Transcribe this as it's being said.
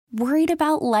Worried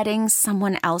about letting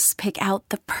someone else pick out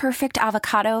the perfect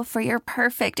avocado for your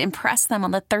perfect impress them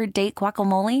on the third date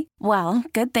guacamole? Well,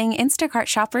 good thing Instacart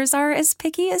shoppers are as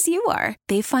picky as you are.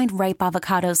 They find ripe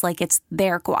avocados like it's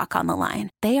their guac on the line.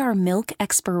 They are milk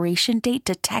expiration date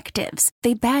detectives.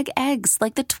 They bag eggs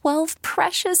like the 12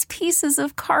 precious pieces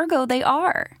of cargo they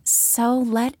are. So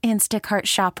let Instacart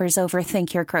shoppers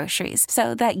overthink your groceries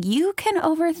so that you can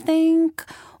overthink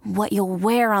what you'll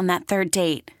wear on that third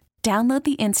date. Download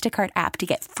the Instacart app to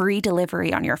get free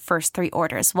delivery on your first 3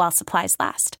 orders while supplies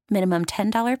last. Minimum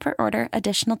 $10 per order.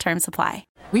 Additional terms apply.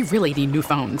 We really need new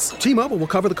phones. T-Mobile will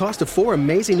cover the cost of 4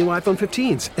 amazing new iPhone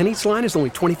 15s, and each line is only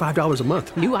 $25 a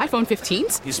month. New iPhone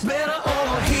 15s? It's better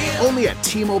over here. Only at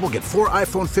T-Mobile, get 4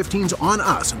 iPhone 15s on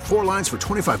us and 4 lines for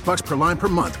 $25 per line per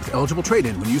month with eligible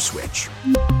trade-in when you switch.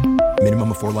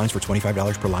 Minimum of 4 lines for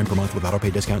 $25 per line per month with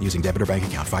autopay discount using debit or bank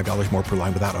account. $5 more per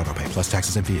line without autopay, plus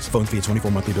taxes and fees. Phone fee at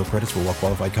 24 monthly bill credits for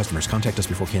well-qualified customers. Contact us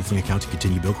before canceling account to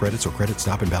continue bill credits or credit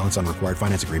stop and balance on required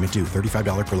finance agreement due.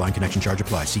 $35 per line connection charge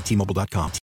applies. See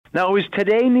T-Mobile.com. Now, is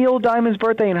today Neil Diamond's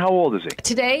birthday, and how old is he?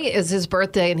 Today is his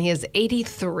birthday, and he is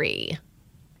 83.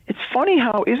 It's funny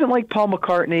how, isn't like Paul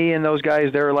McCartney and those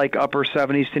guys, they're like upper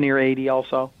 70s to near 80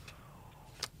 also?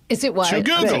 Is it what? To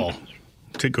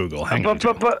Google. Hang on.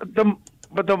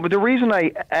 But the reason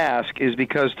I ask is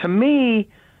because, to me,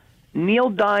 Neil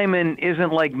Diamond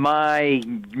isn't like my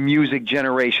music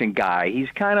generation guy. He's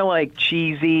kind of like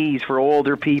cheesy. He's for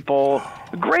older people.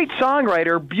 Great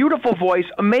songwriter, beautiful voice,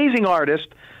 amazing artist.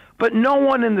 But no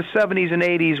one in the 70s and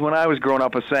 80s when I was growing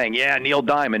up was saying, yeah, Neil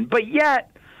Diamond. But yet,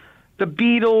 the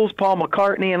Beatles, Paul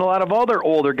McCartney, and a lot of other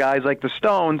older guys like the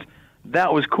Stones,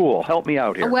 that was cool. Help me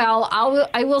out here. Well,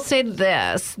 I will say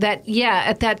this, that, yeah,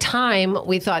 at that time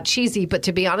we thought cheesy, but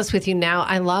to be honest with you now,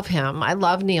 I love him. I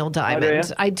love Neil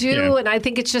Diamond. I do, yeah. And I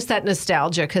think it's just that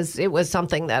nostalgia because it was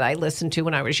something that I listened to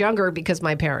when I was younger because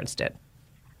my parents did.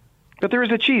 But there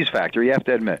is a cheese factor, you have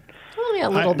to admit. Well, yeah, a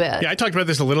little bit. Yeah, I talked about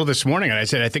this a little this morning, and I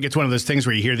said I think it's one of those things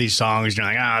where you hear these songs, and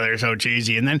you're like, they're so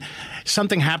cheesy. And then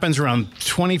something happens around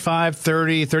 25,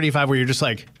 30, 35 where you're just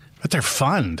like, but they're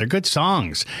fun. They're good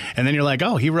songs. And then you're like,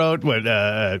 oh, he wrote,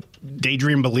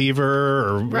 Daydream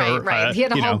Believer? Right. He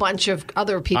had a whole bunch of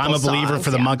other people's I'm a Believer songs, for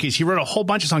the Monkees. He wrote a whole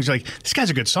bunch of songs. You're like, this guy's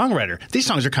a good songwriter. These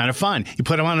songs are kind of fun. You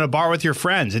put them on in a bar with your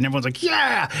friends, and everyone's like,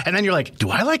 yeah. And then you're like,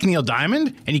 do I like Neil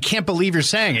Diamond? And you can't believe you're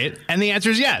saying it. And the answer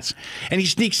is yes. And he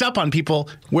sneaks up on people,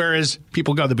 whereas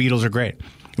people go, the Beatles are great.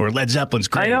 Or Led Zeppelin's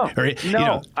great. I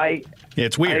know.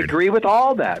 It's weird. I agree with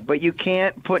all that, but you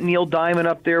can't put Neil Diamond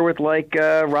up there with like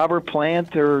Robert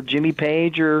Plant or Jimmy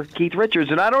Page or Keith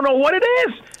Richards, and I don't know what it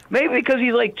is. Maybe because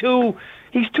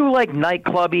he's too like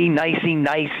nightclubby,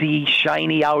 nicey,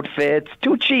 shiny outfits,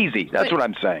 too cheesy. That's what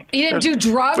I'm saying. He didn't do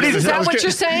drugs. Is that what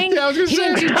you're saying? Yeah, he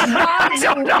didn't do drugs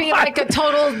and be like a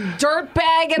total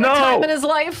dirtbag at a time in his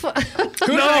life. Who's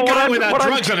that guy without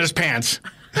drugs on his pants?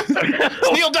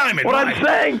 It's Neil Diamond.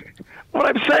 What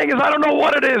I'm saying is I don't know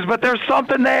what it is, but there's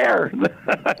something there.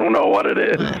 I don't know what it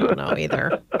is.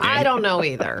 I don't know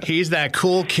either. He's that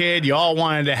cool kid you all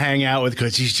wanted to hang out with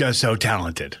because he's just so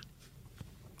talented.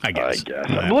 I guess.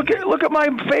 Yeah. Look at my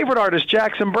favorite artist,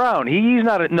 Jackson Brown. He's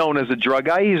not known as a drug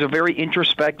guy. He's a very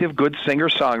introspective, good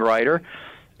singer-songwriter.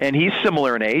 And he's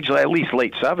similar in age, at least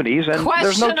late 70s, and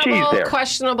there's no cheese there.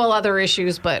 Questionable other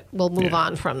issues, but we'll move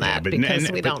on from that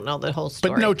because we don't know the whole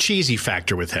story. But no cheesy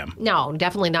factor with him. No,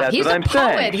 definitely not. That's He's what a I'm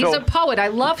poet. saying. He's a poet. I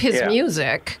love his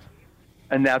music.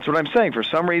 And that's what I'm saying. For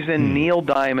some reason, Neil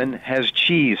Diamond has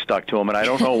cheese stuck to him, and I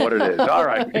don't know what it is. All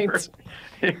right.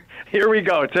 Here we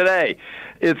go. Today,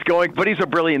 but he's a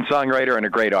brilliant songwriter and a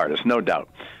great artist, no doubt.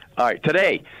 All right,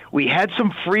 today we had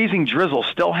some freezing drizzle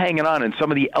still hanging on in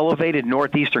some of the elevated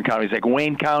northeastern counties like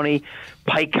Wayne County,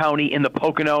 Pike County, in the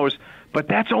Poconos, but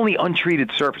that's only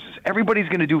untreated surfaces. Everybody's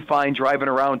going to do fine driving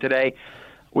around today.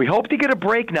 We hope to get a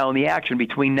break now in the action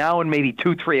between now and maybe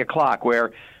 2, 3 o'clock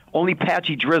where only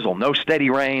patchy drizzle, no steady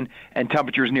rain, and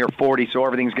temperatures near 40, so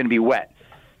everything's going to be wet.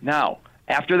 Now,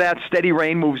 after that, steady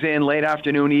rain moves in late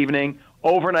afternoon, evening,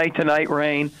 overnight to night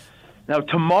rain. Now,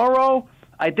 tomorrow,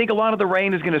 I think a lot of the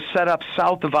rain is going to set up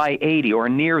south of I-80 or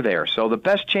near there. So the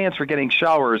best chance for getting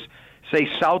showers, say,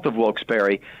 south of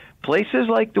Wilkes-Barre. Places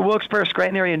like the Wilkes-Barre,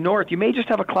 Scranton area north, you may just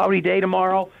have a cloudy day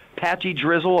tomorrow, patchy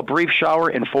drizzle, a brief shower,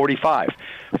 and 45.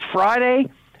 Friday,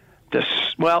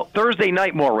 Thursday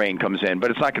night more rain comes in,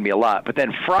 but it's not going to be a lot. But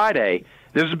then Friday,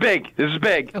 this is big.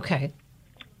 Okay.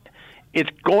 It's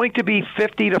going to be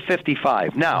 50 to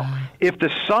 55. Now, if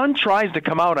the sun tries to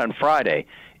come out on Friday,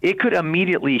 it could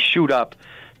immediately shoot up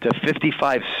to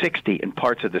 55, 60 in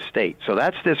parts of the state. So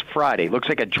that's this Friday. Looks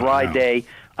like a dry day.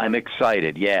 I'm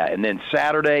excited, yeah. And then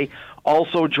Saturday,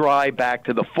 Also dry back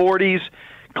to the 40s,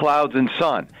 clouds and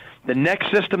sun. The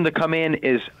next system to come in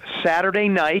is Saturday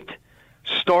night,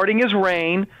 starting as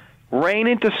rain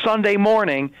into Sunday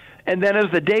morning, and then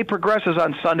as the day progresses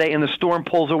on Sunday and the storm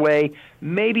pulls away,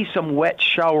 maybe some wet,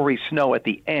 showery snow at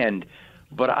the end.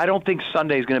 But I don't think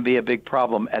Sunday is going to be a big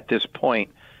problem at this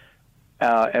point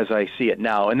as I see it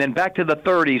now. And then back to the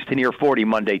 30s to near 40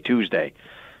 Monday, Tuesday.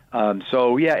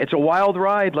 So, yeah, it's a wild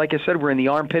ride. Like I said, we're in the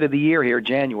armpit of the year here,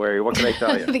 January. What can I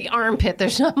tell you? The armpit.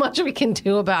 There's not much we can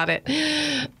do about it.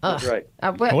 That's right.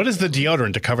 What is the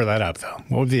deodorant to cover that up, though?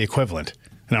 What would be the equivalent?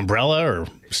 An umbrella or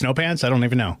snow pants? I don't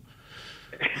even know.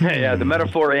 Yeah, the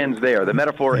metaphor ends there. The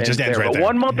metaphor ends there. Right but there.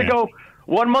 1 month ago,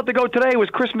 1 month ago today was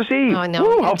Christmas Eve. Oh, no.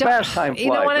 Woo, how fast time flies.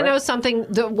 You don't want to right? know something?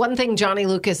 The one thing Johnny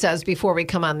Lucas says before we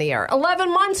come on the air.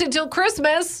 11 months until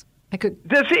Christmas. I could.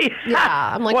 Does he?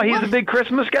 Yeah. I'm like, well, he's what? a big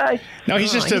Christmas guy? No, he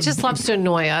just loves to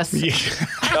annoy us.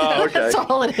 Oh, okay. That's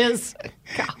all it is.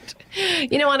 God.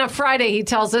 You know, on a Friday, he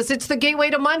tells us it's the gateway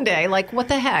to Monday. Like, what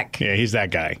the heck? Yeah, he's that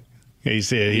guy. He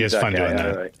has fun doing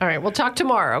that. All right, we'll talk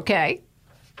tomorrow, okay?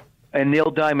 And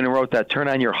Neil Diamond wrote that "Turn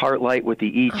on Your Heart Light" with the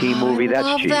E.T. movie. I That's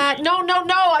love cheap. that. No.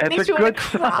 It makes me want to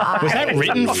cry. Was that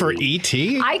written for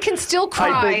E.T.? I can still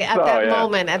cry at that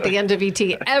moment at the end of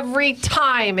E.T. Every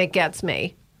time it gets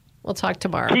me. We'll talk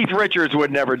tomorrow. Keith Richards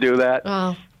would never do that.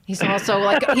 Oh, he's also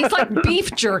like beef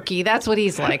jerky. That's what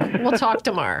he's like. We'll talk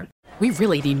tomorrow. We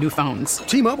really need new phones.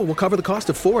 T-Mobile will cover the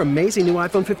cost of 4 amazing new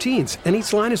iPhone 15s, and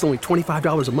each line is only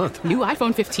 $25 a month. New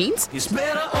iPhone 15s? It's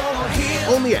better over here.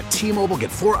 Only at T-Mobile, get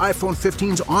 4 iPhone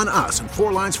 15s on us and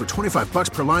 4 lines for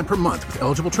 $25 per line per month with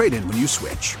eligible trade-in when you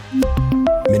switch.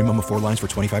 Minimum of 4 lines for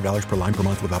 $25 per line per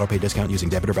month with autopay discount using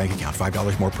debit or bank account.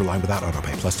 $5 more per line without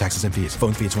autopay, plus taxes and fees.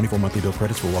 Phone fee at 24 monthly bill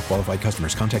credits for well-qualified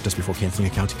customers. Contact us before canceling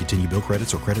account to continue bill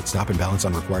credits or credit stop and balance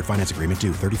on required finance agreement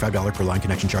due. $35 per line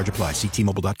connection charge applies. See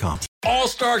T-Mobile.com.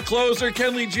 All-star closer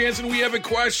Kenley Jansen, we have a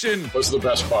question. What's the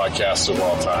best podcast of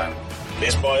all time?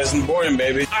 Baseball isn't boring,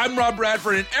 baby. I'm Rob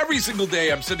Bradford, and every single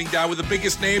day I'm sitting down with the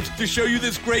biggest names to show you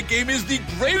this great game is the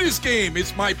greatest game.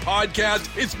 It's my podcast.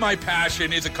 It's my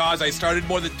passion. It's a cause I started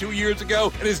more than 2 years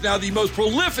ago and is now the most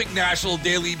prolific national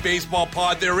daily baseball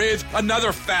pod there is.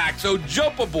 Another fact, so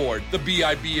jump aboard the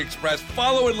BIB Express.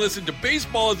 Follow and listen to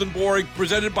Baseball Isn't Boring,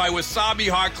 presented by Wasabi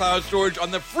Hot Cloud Storage on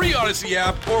the free Odyssey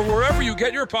app or wherever you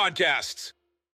get your podcasts.